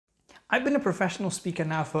I've been a professional speaker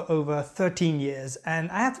now for over 13 years,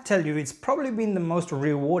 and I have to tell you, it's probably been the most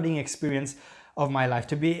rewarding experience of my life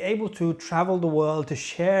to be able to travel the world, to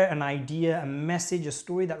share an idea, a message, a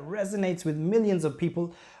story that resonates with millions of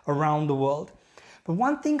people around the world. But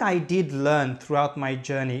one thing I did learn throughout my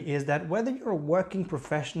journey is that whether you're a working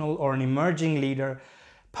professional or an emerging leader,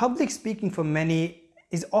 public speaking for many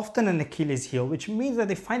is often an Achilles heel, which means that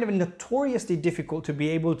they find it notoriously difficult to be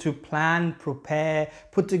able to plan, prepare,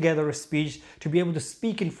 put together a speech, to be able to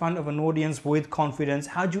speak in front of an audience with confidence.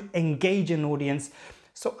 How do you engage an audience?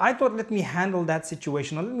 So I thought, let me handle that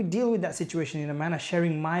situation, or let me deal with that situation in a manner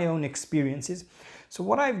sharing my own experiences. So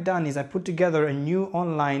what I've done is I put together a new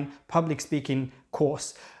online public speaking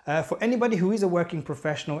course for anybody who is a working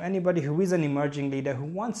professional, anybody who is an emerging leader, who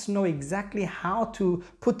wants to know exactly how to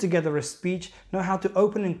put together a speech, know how to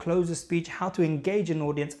open and close a speech, how to engage an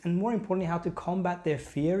audience, and more importantly, how to combat their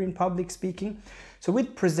fear in public speaking. So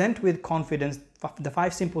with Present with Confidence, the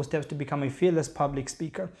 5 simple steps to become a fearless public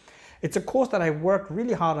speaker. It's a course that I worked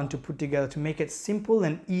really hard on to put together to make it simple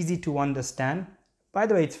and easy to understand. By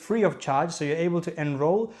the way, it's free of charge, so you're able to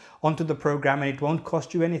enroll onto the program and it won't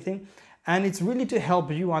cost you anything. And it's really to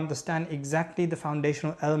help you understand exactly the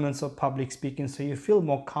foundational elements of public speaking, so you feel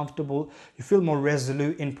more comfortable, you feel more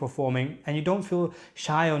resolute in performing, and you don't feel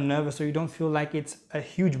shy or nervous, or you don't feel like it's a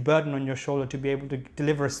huge burden on your shoulder to be able to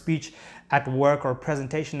deliver a speech at work or a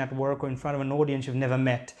presentation at work or in front of an audience you've never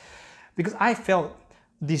met. Because I felt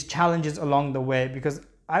these challenges along the way, because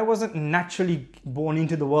I wasn't naturally born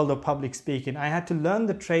into the world of public speaking. I had to learn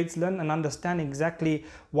the traits, learn and understand exactly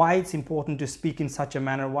why it's important to speak in such a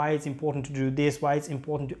manner, why it's important to do this, why it's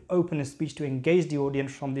important to open a speech to engage the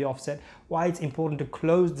audience from the offset, why it's important to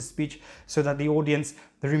close the speech so that the audience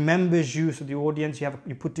remembers you, so the audience,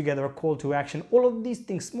 you put together a call to action. All of these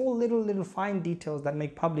things, small little fine details that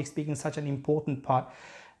make public speaking such an important part.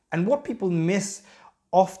 And what people miss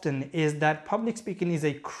often is that public speaking is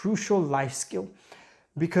a crucial life skill.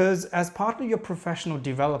 Because as part of your professional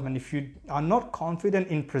development, if you are not confident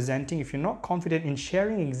in presenting, if you're not confident in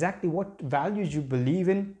sharing exactly what values you believe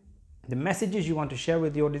in, the messages you want to share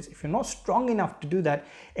with the audience, if you're not strong enough to do that,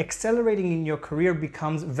 accelerating in your career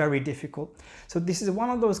becomes very difficult. So this is one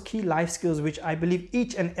of those key life skills which I believe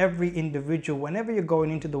each and every individual, whenever you're going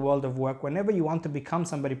into the world of work, whenever you want to become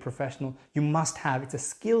somebody professional, you must have. It's a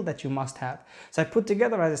skill that you must have. So I put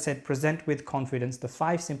together, as I said, Present with Confidence, the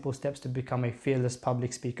 5 simple steps to become a fearless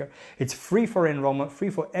public speaker. It's free for enrollment, free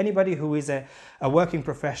for anybody who is a working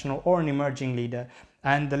professional or an emerging leader.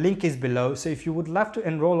 And the link is below. So if you would love to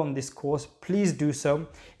enroll on this course, please do so.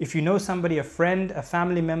 If you know somebody, a friend, a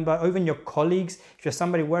family member, or even your colleagues, if you're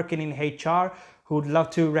somebody working in HR who would love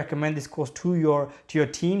to recommend this course to your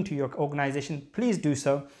team, to your organization, please do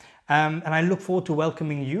so. And I look forward to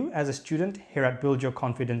welcoming you as a student here at Build Your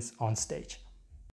Confidence on Stage.